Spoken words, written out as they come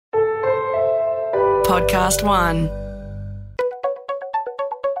Podcast One.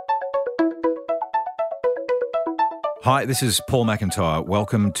 Hi, this is Paul McIntyre.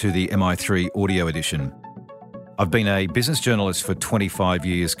 Welcome to the MI3 Audio Edition. I've been a business journalist for 25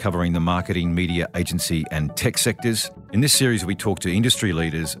 years covering the marketing, media, agency and tech sectors. In this series, we talk to industry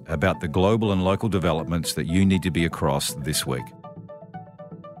leaders about the global and local developments that you need to be across this week.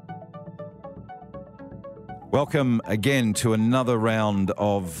 Welcome again to another round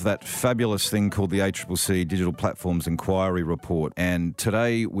of that fabulous thing called the ACCC Digital Platforms Inquiry Report. And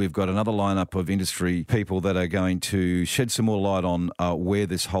today we've got another lineup of industry people that are going to shed some more light on where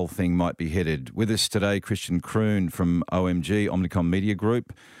this whole thing might be headed. With us today, Christian Kroon from OMG, Omnicom Media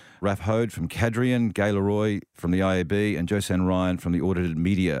Group, Raf Hode from Cadreon, Gai Leroy from the IAB, and Josanne Ryan from the Audited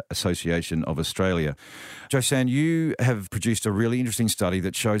Media Association of Australia. Josanne, you have produced a really interesting study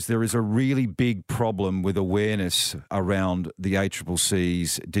that shows there is a really big problem with awareness around the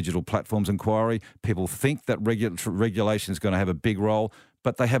ACCC's Digital Platforms Inquiry. People think that regulation is going to have a big role,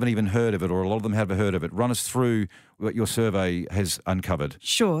 but they haven't even heard of it, or a lot of them haven't heard of it. Run us through what your survey has uncovered.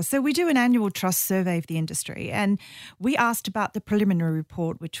 Sure. So we do an annual trust survey of the industry, and we asked about the preliminary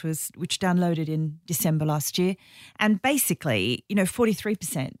report, which downloaded in December last year. And basically,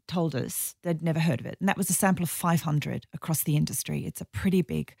 43% told us they'd never heard of it. And that was a sample of 500 across the industry. It's a pretty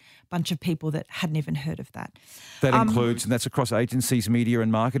big bunch of people that hadn't even heard of that. That includes, and that's across agencies, media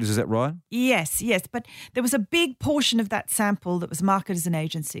and marketers, is that right? Yes. But there was a big portion of that sample that was marketers and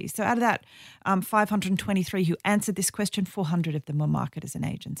agencies. So out of that 523 who answered this question, 400 of them were marketers and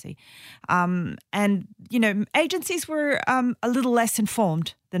agency. Agencies were a little less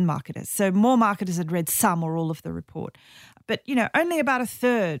informed than marketers. So more marketers had read some or all of the report. But, only about a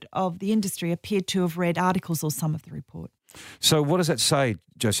third of the industry appeared to have read articles or some of the report. So what does that say,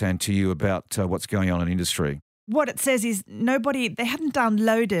 Josanne, to you about what's going on in industry? What it says is they hadn't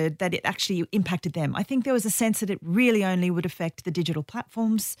downloaded that it actually impacted them. I think there was a sense that it really only would affect the digital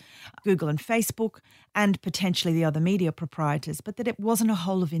platforms, Google and Facebook, and potentially the other media proprietors, but that it wasn't a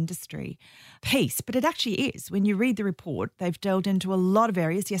whole of industry piece. But it actually is. When you read the report, they've delved into a lot of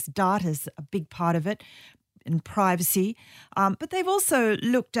areas. Yes, data's a big part of it, and privacy, but they've also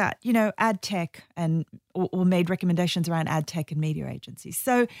looked at, ad tech or made recommendations around ad tech and media agencies.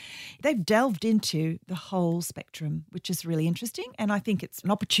 So they've delved into the whole spectrum, which is really interesting, and I think it's an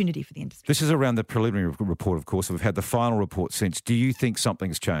opportunity for the industry. This is around the preliminary report, of course. We've had the final report since. Do you think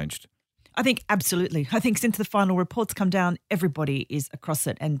something's changed? I think absolutely. I think since the final report's come down, everybody is across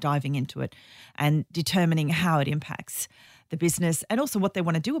it and diving into it and determining how it impacts the business and also what they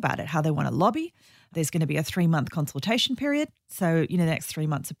want to do about it, how they want to lobby. There's going to be a 3-month consultation period. So, the next 3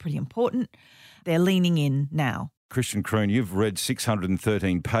 months are pretty important. They're leaning in now. Christian Kroon, you've read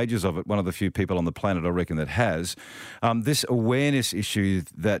 613 pages of it, one of the few people on the planet, I reckon, that has. This awareness issue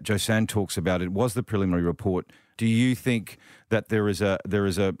that Josanne talks about, it was the preliminary report. Do you think that there is a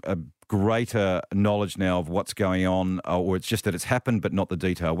greater knowledge now of what's going on, or it's just that it's happened but not the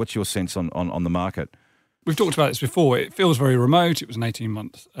detail? What's your sense on the market? We've talked about this before. It feels very remote. It was an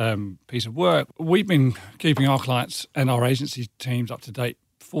 18-month piece of work. We've been keeping our clients and our agency teams up to date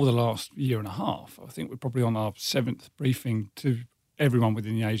for the last year and a half. I think we're probably on our 7th briefing to everyone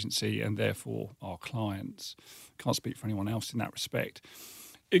within the agency and therefore our clients. Can't speak for anyone else in that respect.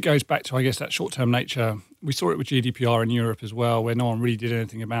 It goes back to, I guess, that short-term nature. We saw it with GDPR in Europe as well, where no one really did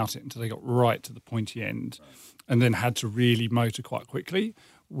anything about it until they got right to the pointy end and then had to really motor quite quickly.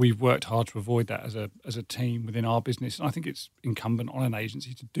 We've worked hard to avoid that as a team within our business. And I think it's incumbent on an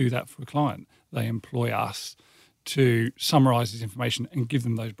agency to do that for a client. They employ us to summarise this information and give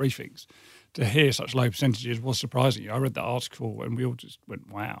them those briefings. To hear such low percentages was surprising. I read that article and we all just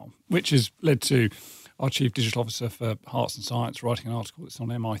went, wow, which has led to our Chief Digital Officer for Hearts and Science writing an article that's on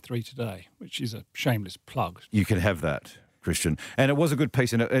MI3 today, which is a shameless plug. You can have that, Christian. And it was a good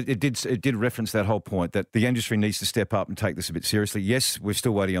piece, and it did reference that whole point that the industry needs to step up and take this a bit seriously. Yes, we're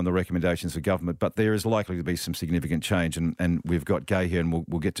still waiting on the recommendations for government, but there is likely to be some significant change, and we've got Gai here, and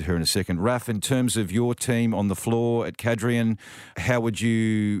we'll get to her in a second. Raf, in terms of your team on the floor at Cadreon, how would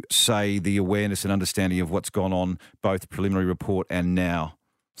you say the awareness and understanding of what's gone on, both preliminary report and now?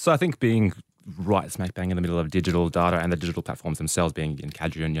 So I think being right smack bang in the middle of digital data and the digital platforms themselves, being in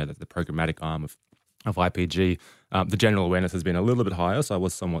Cadreon, the programmatic arm of IPG, the general awareness has been a little bit higher, so I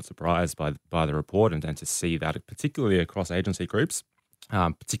was somewhat surprised by the report and to see that, particularly across agency groups,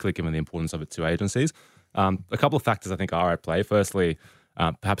 particularly given the importance of it to agencies. A couple of factors I think are at play. Firstly,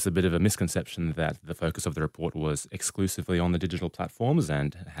 perhaps a bit of a misconception that the focus of the report was exclusively on the digital platforms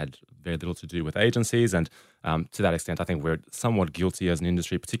and had very little to do with agencies. And to that extent, I think we're somewhat guilty as an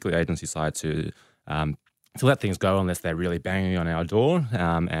industry, particularly agency side, to let things go unless they're really banging on our door.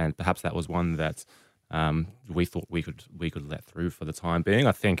 And perhaps that was one that we thought we could let through for the time being.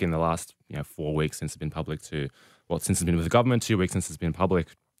 I think in the last 4 weeks since it's been public since it's been with the government, 2 weeks since it's been public,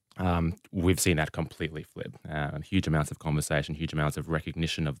 we've seen that completely flip. Huge amounts of conversation, huge amounts of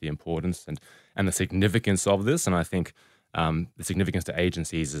recognition of the importance and the significance of this. And I think the significance to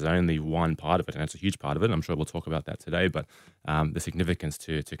agencies is only one part of it, and it's a huge part of it. I'm sure we'll talk about that today. But the significance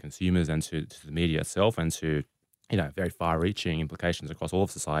to consumers and to the media itself, and to very far-reaching implications across all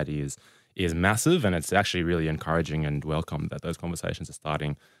of society is massive. And it's actually really encouraging and welcome that those conversations are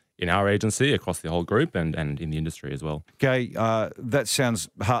starting in our agency, across the whole group, and in the industry as well. Gai, that sounds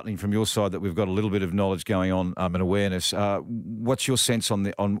heartening from your side that we've got a little bit of knowledge going on and awareness. What's your sense on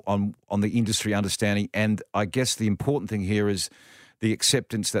the industry understanding? And I guess the important thing here is the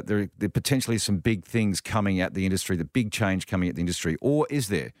acceptance that there potentially is some big things coming at the industry, the big change coming at the industry, or is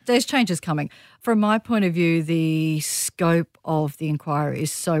there? There's changes coming. From my point of view, the scope of the inquiry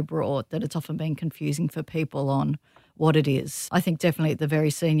is so broad that it's often been confusing for people on what it is. I think definitely at the very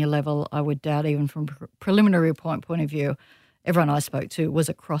senior level, I would doubt even from a preliminary point of view, everyone I spoke to was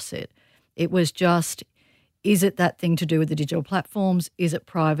across it. It was just, is it that thing to do with the digital platforms? Is it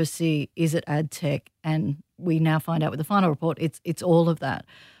privacy? Is it ad tech? And we now find out with the final report, it's all of that.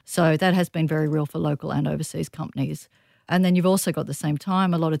 So that has been very real for local and overseas companies. And then you've also got at the same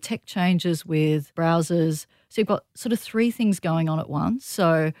time a lot of tech changes with browsers. So you've got sort of three things going on at once.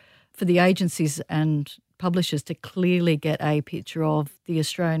 So for the agencies and publishers to clearly get a picture of the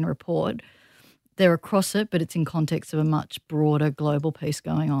Australian report, they're across it, but it's in context of a much broader global piece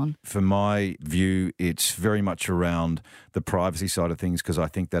going on. For my view, it's very much around the privacy side of things, because I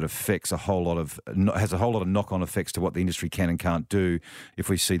think that has a whole lot of knock-on effects to what the industry can and can't do. If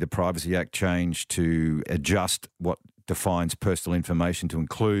we see the Privacy Act change to adjust what defines personal information to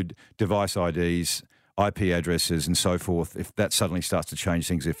include device IDs, IP addresses and so forth, if that suddenly starts to change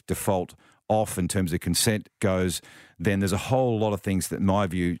things, if default off in terms of consent goes, then there's a whole lot of things that, in my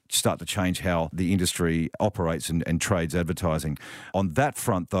view, start to change how the industry operates and trades advertising. On that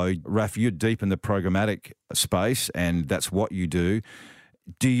front, though, Raf, you're deep in the programmatic space, and that's what you do.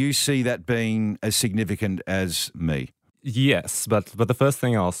 Do you see that being as significant as me? Yes, but the first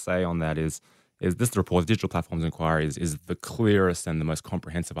thing I'll say on that is this report, the Digital Platforms Inquiry, is the clearest and the most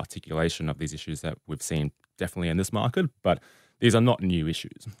comprehensive articulation of these issues that we've seen definitely in this market. But these are not new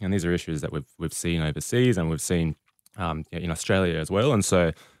issues, and these are issues that we've seen overseas and we've seen in Australia as well. And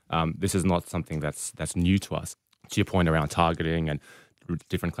so this is not something that's new to us. To your point around targeting and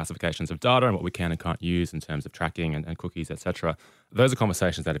different classifications of data and what we can and can't use in terms of tracking and cookies, etc. Those are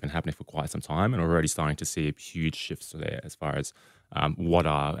conversations that have been happening for quite some time, and we're already starting to see huge shifts there as far as what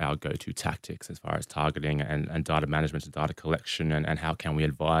are our go-to tactics as far as targeting and data management and data collection, and how can we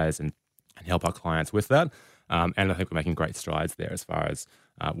advise and help our clients with that. And I think we're making great strides there as far as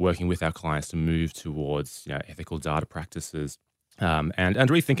working with our clients to move towards ethical data practices and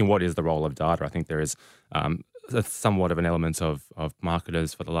rethinking what is the role of data. I think there is somewhat of an element of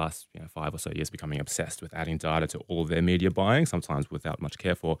marketers for the last 5 or so years becoming obsessed with adding data to all of their media buying, sometimes without much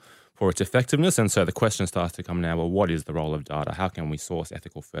care for its effectiveness. And so the question starts to come now, well, what is the role of data? How can we source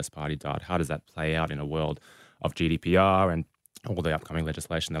ethical first-party data? How does that play out in a world of GDPR and all the upcoming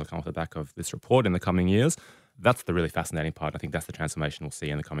legislation that will come off the back of this report in the coming years? That's the really fascinating part. I think that's the transformation we'll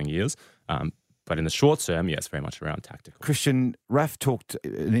see in the coming years. But in the short term, yes, very much around tactical. Christian, Raf talked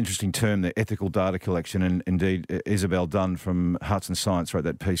an interesting term, the ethical data collection, and indeed Isabel Dunn from Hearts and Science wrote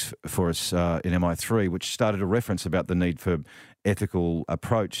that piece for us in MI3, which started a reference about the need for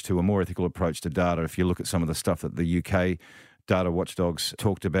a more ethical approach to data. If you look at some of the stuff that the UK data watchdogs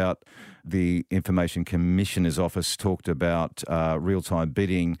talked about, the Information Commissioner's Office talked about real-time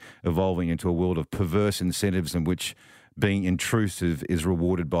bidding evolving into a world of perverse incentives in which being intrusive is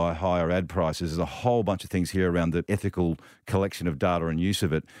rewarded by higher ad prices. There's a whole bunch of things here around the ethical collection of data and use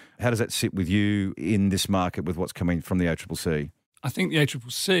of it. How does that sit with you in this market with what's coming from the ACCC? I think the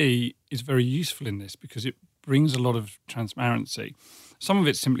ACCC is very useful in this because it brings a lot of transparency. Some of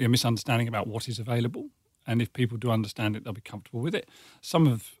it's simply a misunderstanding about what is available, and if people do understand it, they'll be comfortable with it. Some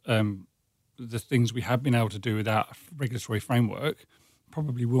of the things we have been able to do without a regulatory framework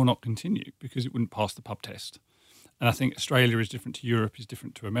probably will not continue because it wouldn't pass the pub test. And I think Australia is different to Europe, is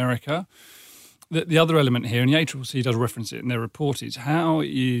different to America. The other element here, and the ACCC does reference it in their report, is how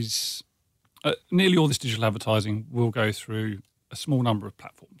is nearly all this digital advertising will go through a small number of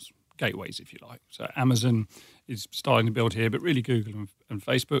platforms, gateways, if you like. So Amazon is starting to build here, but really Google and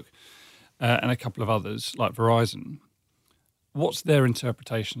Facebook and a couple of others like Verizon. What's their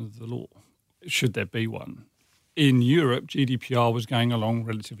interpretation of the law? Should there be one? In Europe, GDPR was going along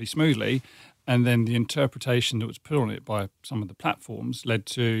relatively smoothly, and then the interpretation that was put on it by some of the platforms led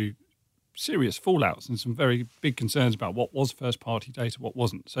to serious fallouts and some very big concerns about what was first-party data, what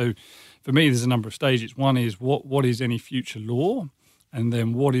wasn't. So for me, there's a number of stages. One is what is any future law, and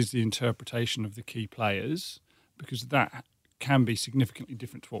then what is the interpretation of the key players, because that can be significantly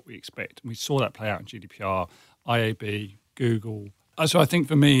different to what we expect. And we saw that play out in GDPR, IAB, Google. So I think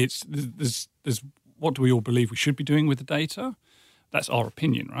for me, there's what do we all believe we should be doing with the data? That's our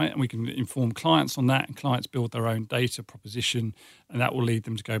opinion, right? And we can inform clients on that, and clients build their own data proposition, and that will lead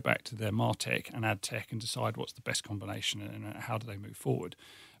them to go back to their MarTech and AdTech and decide what's the best combination and how do they move forward.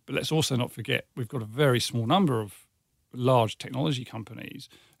 But let's also not forget we've got a very small number of large technology companies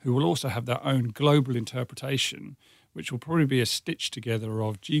who will also have their own global interpretation, which will probably be a stitch together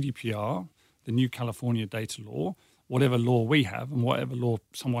of GDPR, the new California data law, whatever law we have and whatever law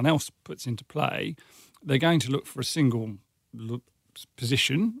someone else puts into play. They're going to look for a single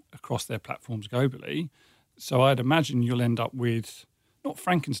position across their platforms globally. So I'd imagine you'll end up with not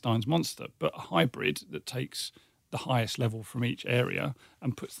Frankenstein's monster, but a hybrid that takes the highest level from each area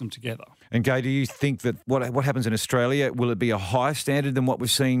and puts them together. And Gai, do you think that what happens in Australia, will it be a higher standard than what we've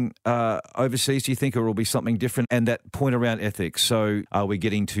seen overseas, do you think, or will it be something different? And that point around ethics, so are we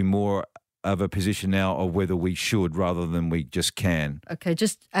getting to more of a position now of whether we should rather than we just can? Okay,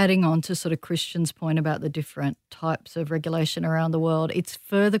 just adding on to sort of Christian's point about the different types of regulation around the world, it's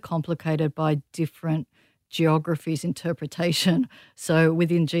further complicated by different geographies' interpretation. So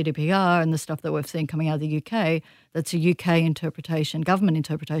within GDPR and the stuff that we've seen coming out of the UK, that's a UK interpretation, government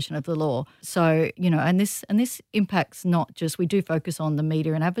interpretation of the law. So, and this impacts not just, we do focus on the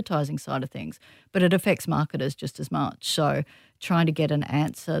media and advertising side of things, but it affects marketers just as much. So trying to get an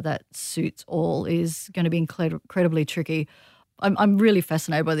answer that suits all is going to be incredibly tricky. I'm really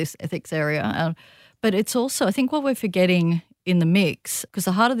fascinated by this ethics area. But it's also, I think what we're forgetting in the mix, because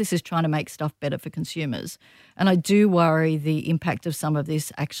the heart of this is trying to make stuff better for consumers. And I do worry the impact of some of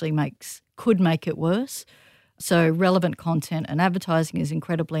this actually could make it worse. So relevant content and advertising is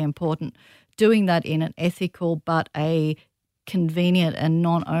incredibly important. Doing that in an ethical but a convenient and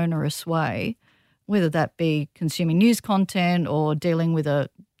non-onerous way, whether that be consuming news content or dealing with an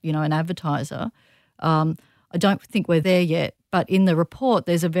advertiser. I don't think we're there yet, but in the report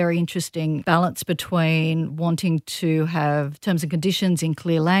there's a very interesting balance between wanting to have terms and conditions in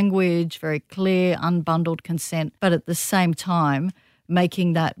clear language, very clear, unbundled consent, but at the same time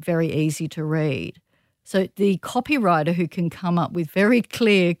making that very easy to read. So the copywriter who can come up with very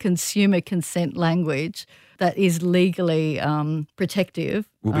clear consumer consent language that is legally protective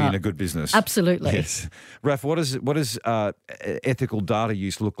will be in a good business. Absolutely. Yes. Raf, what does ethical data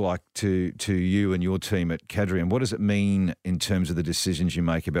use look like to you and your team at Cadreon? What does it mean in terms of the decisions you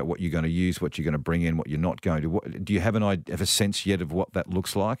make about what you're going to use, what you're going to bring in, what you're not going to? Do you have a sense yet of what that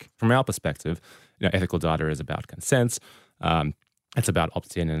looks like? From our perspective, ethical data is about consents. It's about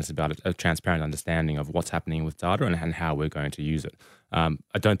opt-in, and it's about a transparent understanding of what's happening with data and how we're going to use it.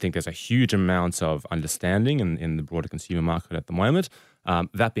 I don't think there's a huge amount of understanding in the broader consumer market at the moment.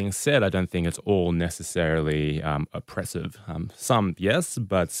 That being said, I don't think it's all necessarily oppressive. Some, yes,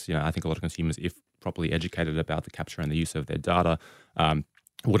 but I think a lot of consumers, if properly educated about the capture and the use of their data,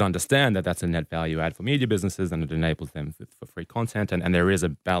 would understand that that's a net value add for media businesses, and it enables them for free content. And there is a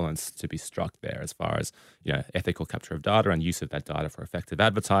balance to be struck there as far as ethical capture of data and use of that data for effective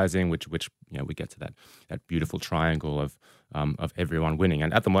advertising, which we get to that beautiful triangle of everyone winning.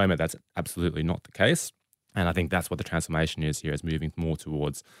 And at the moment, that's absolutely not the case. And I think that's what the transformation is here, is moving more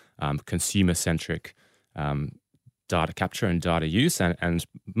towards consumer-centric data capture and data use. And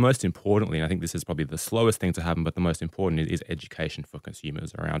most importantly, and I think this is probably the slowest thing to happen, but the most important is education for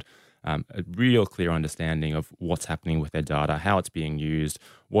consumers around a real clear understanding of what's happening with their data, how it's being used,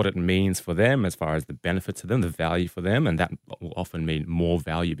 what it means for them as far as the benefit to them, the value for them. And that will often mean more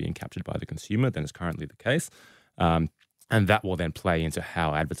value being captured by the consumer than is currently the case. And that will then play into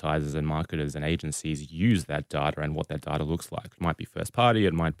how advertisers and marketers and agencies use that data and what that data looks like. It might be first party,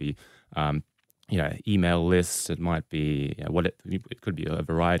 it might be email lists, it might be it could be a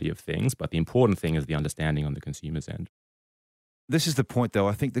variety of things, but the important thing is the understanding on the consumer's end. This is the point, though.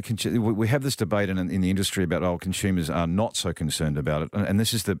 I think we have this debate in the industry about consumers are not so concerned about it, and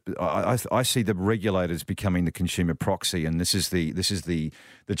this is I see the regulators becoming the consumer proxy, and this is the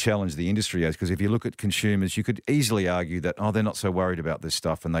challenge the industry has, because if you look at consumers, you could easily argue that they're not so worried about this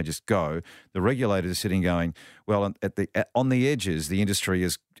stuff and they just go. The regulators are sitting going, well, on the edges, the industry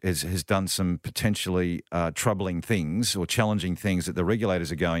has done some potentially troubling things or challenging things that the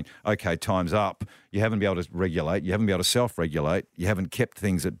regulators are going, okay, time's up. You haven't been able to regulate. You haven't been able to self-regulate. You haven't kept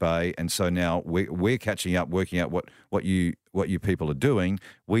things at bay. And so now we're catching up, working out what you people are doing.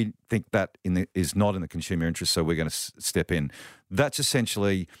 We think that is not in the consumer interest, so we're going to step in. That's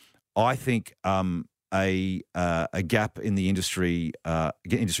essentially I think a gap in the industry's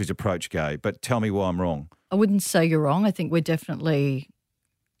approach, Gay. But tell me why I'm wrong. I wouldn't say you're wrong. I think we're definitely,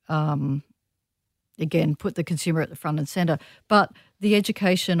 again, put the consumer at the front and centre. But the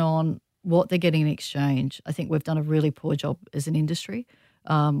education on what they're getting in exchange, I think we've done a really poor job as an industry.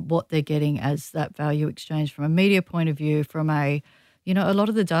 What they're getting as that value exchange from a media point of view, from a lot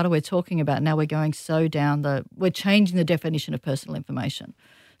of the data we're talking about now, we're going so down we're changing the definition of personal information.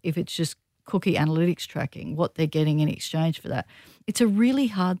 If it's just cookie analytics tracking, what they're getting in exchange for that. It's a really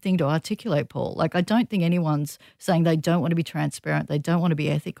hard thing to articulate, Paul. Like, I don't think anyone's saying they don't want to be transparent, they don't want to be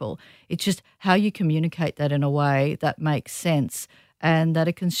ethical. It's just how you communicate that in a way that makes sense and that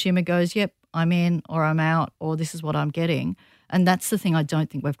a consumer goes, yep, I'm in or I'm out or this is what I'm getting. And that's the thing I don't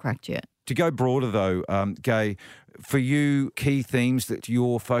think we've cracked yet. To go broader though, Gay, for you, key themes that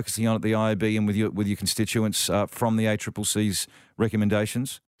you're focusing on at the IAB and with your constituents from the ACCC's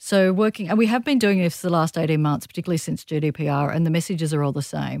recommendations? So and we have been doing this for the last 18 months, particularly since GDPR, and the messages are all the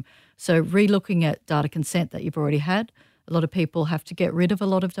same. So re-looking at data consent that you've already had. A lot of people have to get rid of a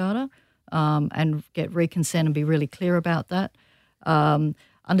lot of data and get re-consent and be really clear about that.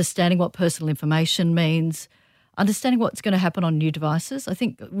 Understanding what personal information means, understanding what's going to happen on new devices. I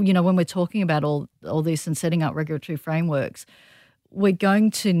think, when we're talking about all this and setting up regulatory frameworks, we're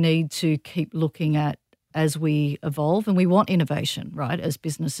going to need to keep looking at as we evolve, and we want innovation, right, as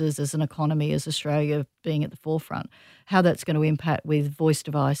businesses, as an economy, as Australia being at the forefront, how that's going to impact with voice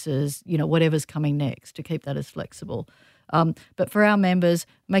devices, whatever's coming next, to keep that as flexible. But for our members,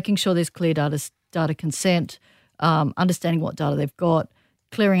 making sure there's clear data consent, understanding what data they've got,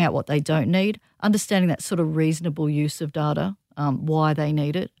 clearing out what they don't need, understanding that sort of reasonable use of data, why they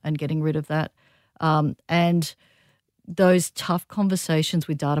need it, and getting rid of that, and those tough conversations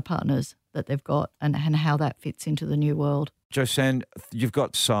with data partners that they've got and how that fits into the new world. Josanne, you've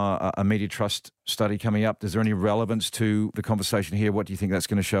got a media trust study coming up. Is there any relevance to the conversation here? What do you think that's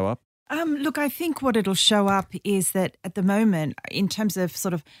going to show up? Look, I think what it'll show up is that at the moment, in terms of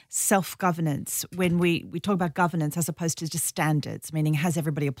sort of self-governance, when we talk about governance as opposed to just standards, meaning has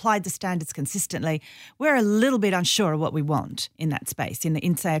everybody applied the standards consistently, we're a little bit unsure of what we want in that space,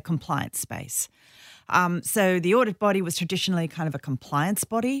 in say, a compliance space. So the audit body was traditionally kind of a compliance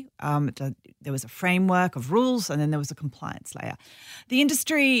body. There was a framework of rules and then there was a compliance layer. The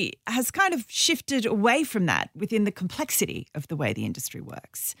industry has kind of shifted away from that within the complexity of the way the industry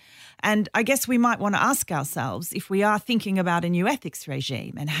works. And I guess we might want to ask ourselves, if we are thinking about a new ethics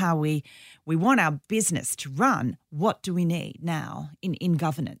regime and how we want our business to run, what do we need now in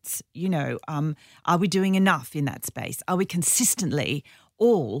governance? Are we doing enough in that space? Are we consistently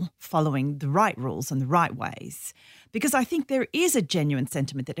all following the right rules and the right ways? Because I think there is a genuine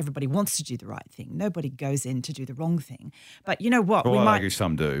sentiment that everybody wants to do the right thing. Nobody goes in to do the wrong thing. But you know what? Well, I argue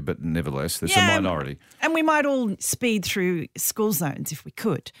some do, but nevertheless, there's a minority. And we might all speed through school zones if we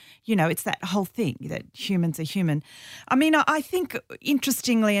could. It's that whole thing that humans are human. I mean, I think,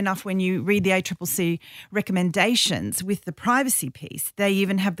 interestingly enough, when you read the ACCC recommendations with the privacy piece, they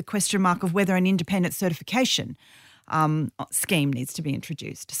even have the question mark of whether an independent certification scheme needs to be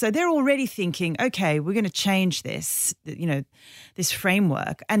introduced. So they're already thinking, okay, we're going to change this, this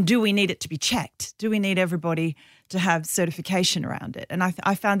framework, and do we need it to be checked? Do we need everybody to have certification around it? And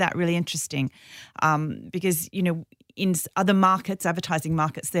I found that really interesting because, in other markets, advertising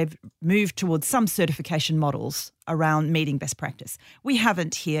markets, they've moved towards some certification models around meeting best practice. We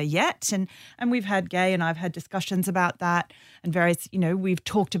haven't here yet, and we've had, Gay and I've had discussions about that, and various, we've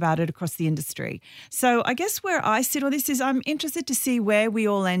talked about it across the industry. So I guess where I sit on this is I'm interested to see where we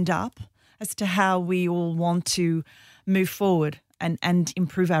all end up as to how we all want to move forward and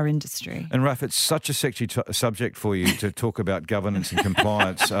improve our industry. And Raf, it's such a sexy subject for you to talk about governance and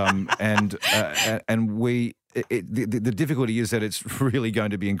compliance, and we. The difficulty is that it's really going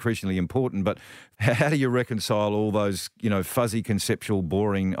to be increasingly important, but how do you reconcile all those, fuzzy, conceptual,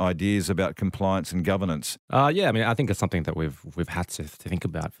 boring ideas about compliance and governance? I think it's something that we've had to think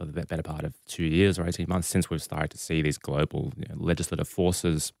about for the better part of 2 years or 18 months since we've started to see these global legislative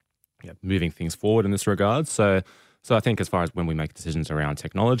forces moving things forward in this regard. So I think as far as when we make decisions around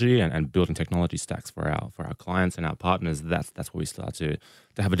technology and building technology stacks for our clients and our partners, that's where we start to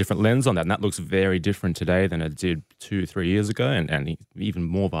have a different lens on that. And that looks very different today than it did 2-3 years ago, and even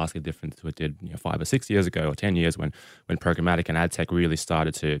more vastly different to what it did 5 or 6 years ago or 10 years when programmatic and ad tech really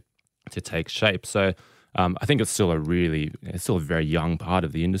started to take shape. So I think it's still a very young part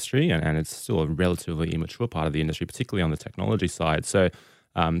of the industry, and it's still a relatively immature part of the industry, particularly on the technology side. So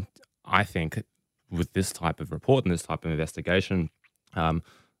I think with this type of report and this type of investigation,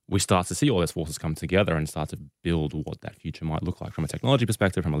 we start to see all those forces come together and start to build what that future might look like from a technology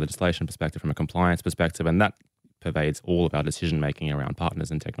perspective, from a legislation perspective, from a compliance perspective, and that pervades all of our decision-making around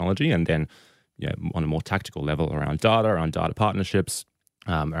partners and technology. And then on a more tactical level around data partnerships,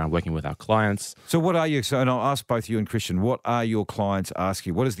 around working with our clients. So what are you, and I'll ask both you and Christian, what are your clients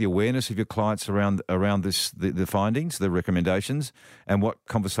asking? What is the awareness of your clients around this, the findings, the recommendations, and what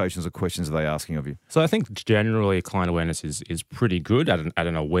conversations or questions are they asking of you? So I think generally client awareness is pretty good at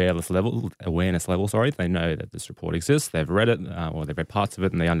an awareness level. They know that this report exists, they've read it, or they've read parts of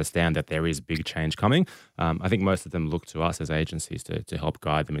it, and they understand that there is big change coming. I think most of them look to us as agencies to help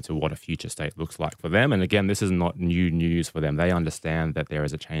guide them into what a future state looks like for them. And again, this is not new news for them. They understand that there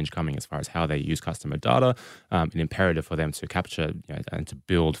is a change coming as far as how they use customer data, an imperative for them to capture and to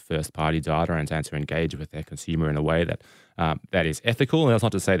build first-party data and to engage with their consumer in a way that that is ethical. And that's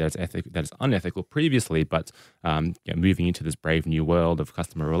not to say that it's unethical previously, but moving into this brave new world of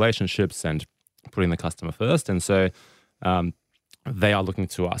customer relationships and putting the customer first. And so they are looking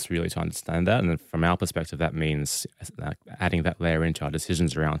to us really to understand that. And from our perspective, that means adding that layer into our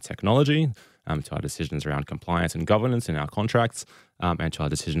decisions around technology, to our decisions around compliance and governance in our contracts, and to our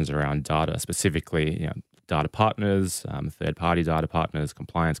decisions around data, specifically data partners, third-party data partners,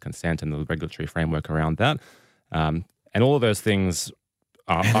 compliance, consent, and the regulatory framework around that. And all of those things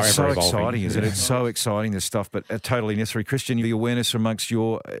are ever so evolving. Exciting, isn't it? It's so exciting, this stuff, but totally necessary. Christian, the awareness amongst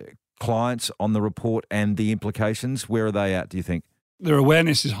your clients on the report and the implications, where are they at, do you think? Their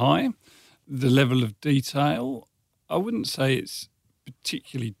awareness is high. The level of detail, I wouldn't say it's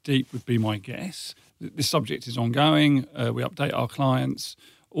particularly deep would be my guess. This subject is ongoing. We update our clients.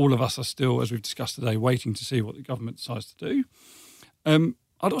 All of us are still, as we've discussed today, waiting to see what the government decides to do.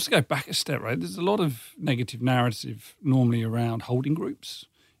 I'd also go back a step, right? There's a lot of negative narrative normally around holding groups.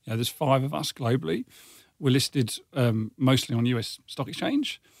 There's 5 of us globally. We're listed mostly on US Stock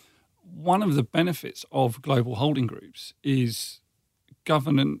Exchange. One of the benefits of global holding groups is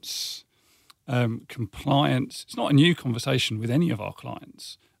governance, compliance. It's not a new conversation with any of our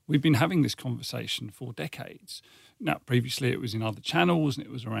clients. We've been having this conversation for decades. Now, previously it was in other channels, and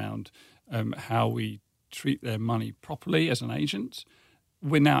it was around how we treat their money properly as an agent.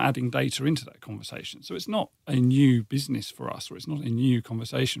 We're now adding data into that conversation. So it's not a new business for us, or it's not a new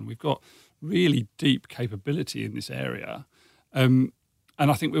conversation. We've got really deep capability in this area. And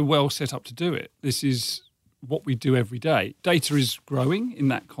I think we're well set up to do it. This is what we do every day. Data is growing in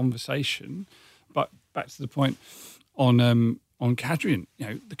that conversation. But back to the point on Cadreon,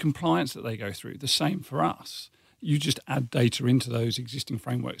 the compliance that they go through, the same for us. You just add data into those existing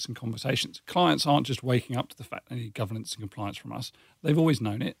frameworks and conversations. Clients aren't just waking up to the fact they need governance and compliance from us. They've always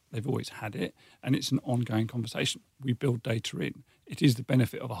known it. They've always had it. And it's an ongoing conversation. We build data in. It is the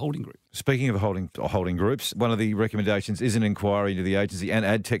benefit of a holding group. Speaking of holding groups, one of the recommendations is an inquiry into the agency and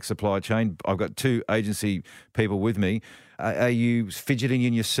ad tech supply chain. I've got 2 agency people with me. Are you fidgeting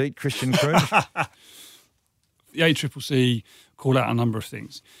in your seat, Christian Kroon? The ACCC call out a number of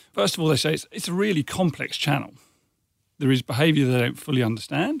things. First of all, they say it's a really complex channel. There is behaviour they don't fully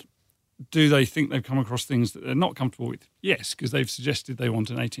understand. Do they think they've come across things that they're not comfortable with? Yes, because they've suggested they want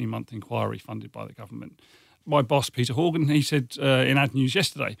an 18-month inquiry funded by the government. My boss, Peter Horgan, he said in Ad News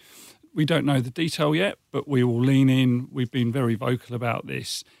yesterday, we don't know the detail yet, but we will lean in. We've been very vocal about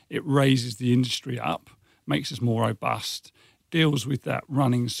this. It raises the industry up, makes us more robust, deals with that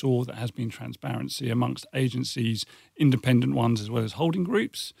running sore that has been transparency amongst agencies, independent ones as well as holding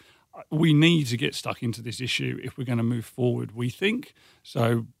groups. We need to get stuck into this issue if we're going to move forward, we think.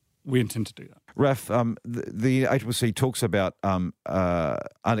 So we intend to do that. Raf, the ACCC talks about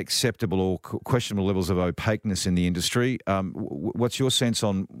unacceptable or questionable levels of opaqueness in the industry. What's your sense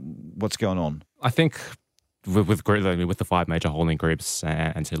on what's going on? I think with the 5 major holding groups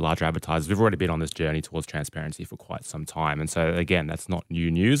and 2 larger advertisers, we've already been on this journey towards transparency for quite some time. And so, again, that's not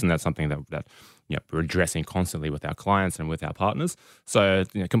new news, and that's something that we're addressing constantly with our clients and with our partners. So,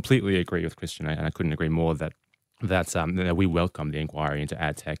 completely agree with Christian, and I couldn't agree more that we welcome the inquiry into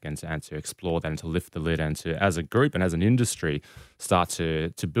ad tech and to explore that and to lift the lid and to, as a group and as an industry, start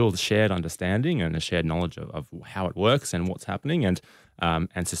to build shared understanding and a shared knowledge of how it works and what's happening, and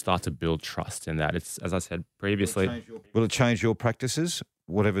to start to build trust in that. It's, as I said previously, will it change your practices?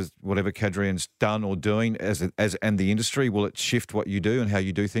 Whatever Cadreon's done or doing as and the industry, will it shift what you do and how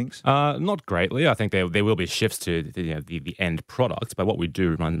you do things? Not greatly. I think there will be shifts to the end product, but what we do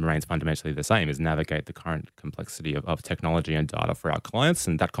remains fundamentally the same: is navigate the current complexity of technology and data for our clients,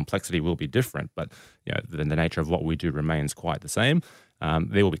 and that complexity will be different, but the nature of what we do remains quite the same.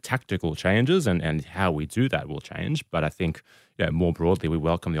 There will be tactical changes, and how we do that will change, but I think more broadly we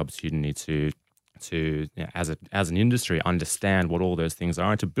welcome the opportunity to to, as an industry, understand what all those things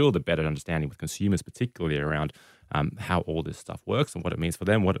are and to build a better understanding with consumers, particularly around how all this stuff works and what it means for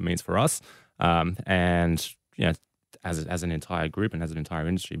them, what it means for us, and as an entire group and as an entire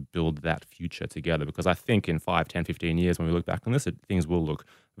industry, build that future together. Because I think in 5, 10, 15 years, when we look back on this, things will look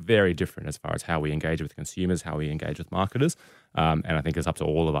very different as far as how we engage with consumers, how we engage with marketers. And I think it's up to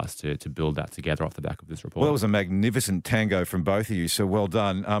all of us to build that together off the back of this report. Well, it was a magnificent tango from both of you, so well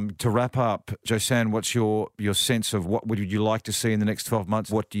done. To wrap up, Josanne, what's your sense of what would you like to see in the next 12 months?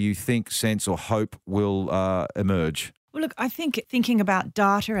 What do you think, sense or hope will emerge? Well, look, I think thinking about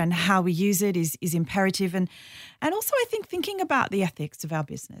data and how we use it is imperative. And also I think thinking about the ethics of our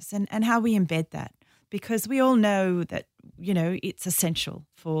business and how we embed that, because we all know that, it's essential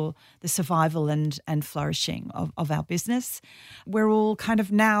for the survival and flourishing of our business. We're all kind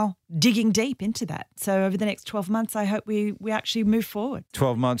of now digging deep into that. So over the next 12 months, I hope we actually move forward.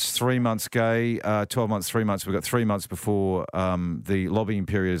 12 months, 3 months, Gay. 12 months, 3 months. We've got 3 months before the lobbying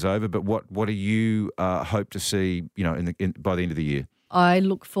period is over. But what do you hope to see, by the end of the year? I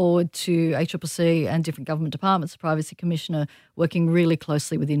look forward to ACCC and different government departments, the Privacy Commissioner, working really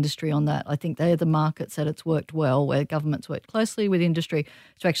closely with industry on that. I think they're the markets that it's worked well, where government's worked closely with industry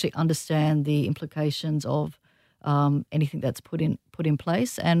to actually understand the implications of anything that's put in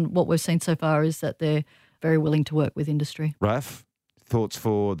place. And what we've seen so far is that they're very willing to work with industry. Raf, thoughts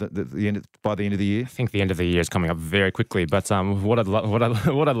for the end by the end of the year? I think the end of the year is coming up very quickly, but what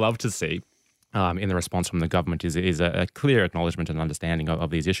I'd love to see in the response from the government is a clear acknowledgement and understanding of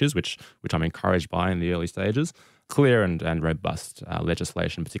these issues, which I'm encouraged by in the early stages. Clear and robust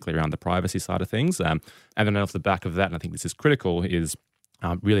legislation, particularly around the privacy side of things. And then off the back of that, and I think this is critical, is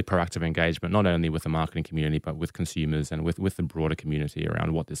really proactive engagement, not only with the marketing community, but with consumers and with the broader community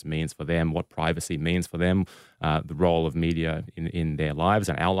around what this means for them, what privacy means for them, the role of media in their lives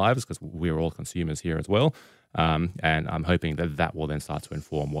and our lives, because we're all consumers here as well. And I'm hoping that will then start to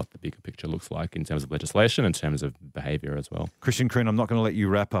inform what the bigger picture looks like in terms of legislation, in terms of behaviour as well. Christian Kroon, I'm not going to let you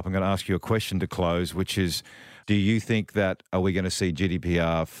wrap up. I'm going to ask you a question to close, which is, do you think that are we going to see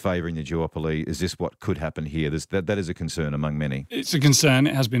GDPR favouring the duopoly? Is this what could happen here? That is a concern among many. It's a concern.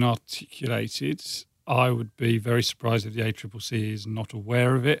 It has been articulated. I would be very surprised if the ACCC is not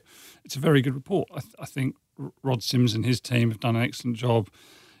aware of it. It's a very good report. I think Rod Sims and his team have done an excellent job.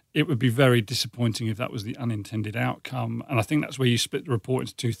 It would be very disappointing if that was the unintended outcome. And I think that's where you split the report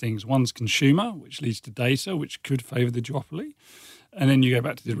into two things. One's consumer, which leads to data, which could favour the duopoly. And then you go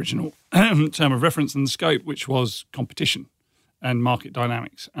back to the original term of reference and the scope, which was competition and market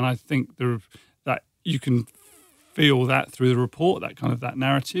dynamics. And I think that you can feel that through the report, that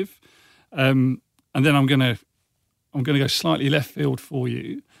narrative. And then I'm going to go slightly left field for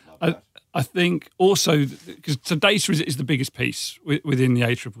you. I think also, because data is the biggest piece within the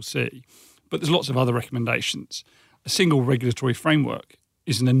ACCC, but there's lots of other recommendations. A single regulatory framework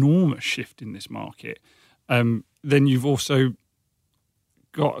is an enormous shift in this market. Then you've also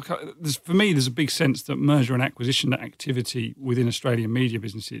got, for me, there's a big sense that merger and acquisition activity within Australian media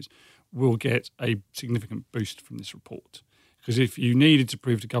businesses will get a significant boost from this report. Because if you needed to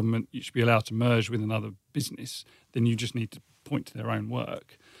prove to government you should be allowed to merge with another business, then you just need to point to their own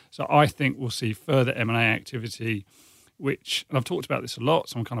work. So I think we'll see further M&A activity, which, and I've talked about this a lot,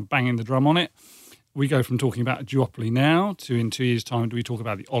 so I'm kind of banging the drum on it. We go from talking about a duopoly now to in 2 years' time, do we talk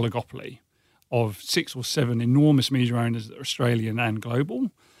about the oligopoly of 6 or 7 enormous media owners that are Australian and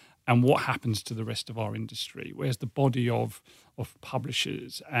global, and what happens to the rest of our industry? Where's the body of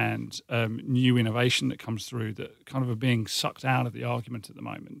publishers and new innovation that comes through that kind of are being sucked out of the argument at the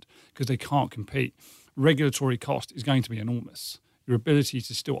moment because they can't compete? Regulatory cost is going to be enormous. Your ability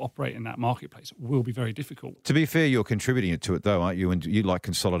to still operate in that marketplace will be very difficult. To be fair, you're contributing to it though, aren't you? And you like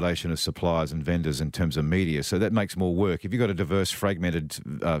consolidation of suppliers and vendors in terms of media, so that makes more work. If you've got a diverse, fragmented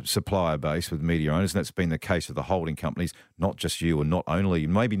supplier base with media owners, and that's been the case with the holding companies, not just you and not only,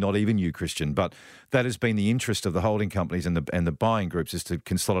 maybe not even you, Christian, but that has been the interest of the holding companies and the buying groups is to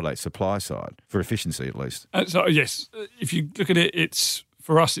consolidate supply side, for efficiency at least. So yes, if you look at it,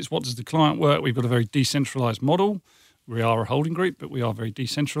 for us, it's what does the client work? We've got a very decentralised model. We are a holding group, but we are very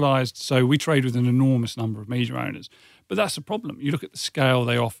decentralised. So we trade with an enormous number of media owners. But that's the problem. You look at the scale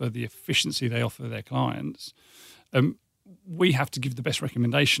they offer, the efficiency they offer their clients. We have to give the best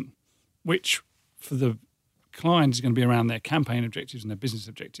recommendation, which for the client is going to be around their campaign objectives and their business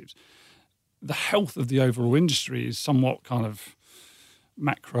objectives. The health of the overall industry is somewhat kind of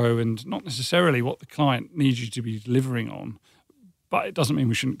macro and not necessarily what the client needs you to be delivering on. But it doesn't mean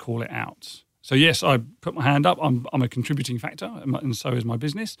we shouldn't call it out. So yes, I put my hand up. I'm a contributing factor, and so is my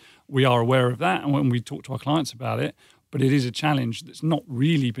business. We are aware of that, and when we talk to our clients about it, but it is a challenge that's not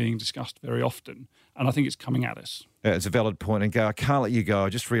really being discussed very often. And I think it's coming at us. Yeah, it's a valid point. And Gar, I can't let you go. I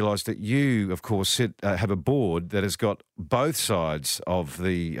just realised that you, of course, have a board that has got both sides of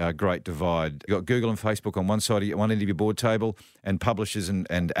the Great Divide. You've got Google and Facebook on one side, one end of your board table, and publishers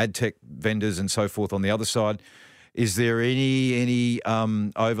and ad tech vendors and so forth on the other side. Is there any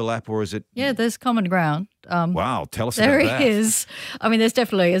overlap, or is it? Yeah, there's common ground. Wow, tell us about that. There is. I mean, there's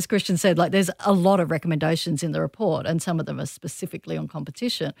definitely, as Christian said, like there's a lot of recommendations in the report, and some of them are specifically on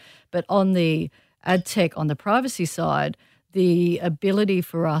competition. But on the ad tech, on the privacy side, the ability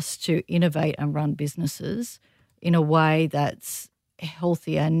for us to innovate and run businesses in a way that's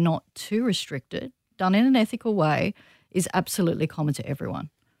healthy and not too restricted, done in an ethical way, is absolutely common to everyone.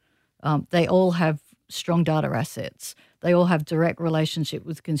 They all have strong data assets. They all have direct relationship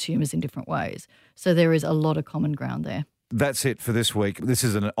with consumers in different ways. So there is a lot of common ground there. That's it for this week. This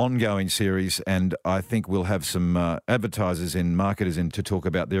is an ongoing series, and I think we'll have some advertisers and marketers in to talk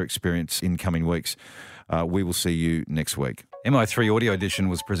about their experience in coming weeks. We will see you next week. MI3 Audio Edition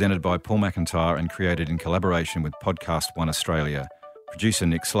was presented by Paul McIntyre and created in collaboration with Podcast One Australia. Producer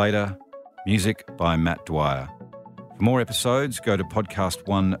Nick Slater. Music by Matt Dwyer. For more episodes, go to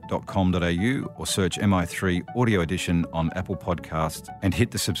podcastone.com.au or search MI3 Audio Edition on Apple Podcasts and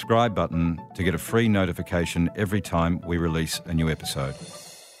hit the subscribe button to get a free notification every time we release a new episode.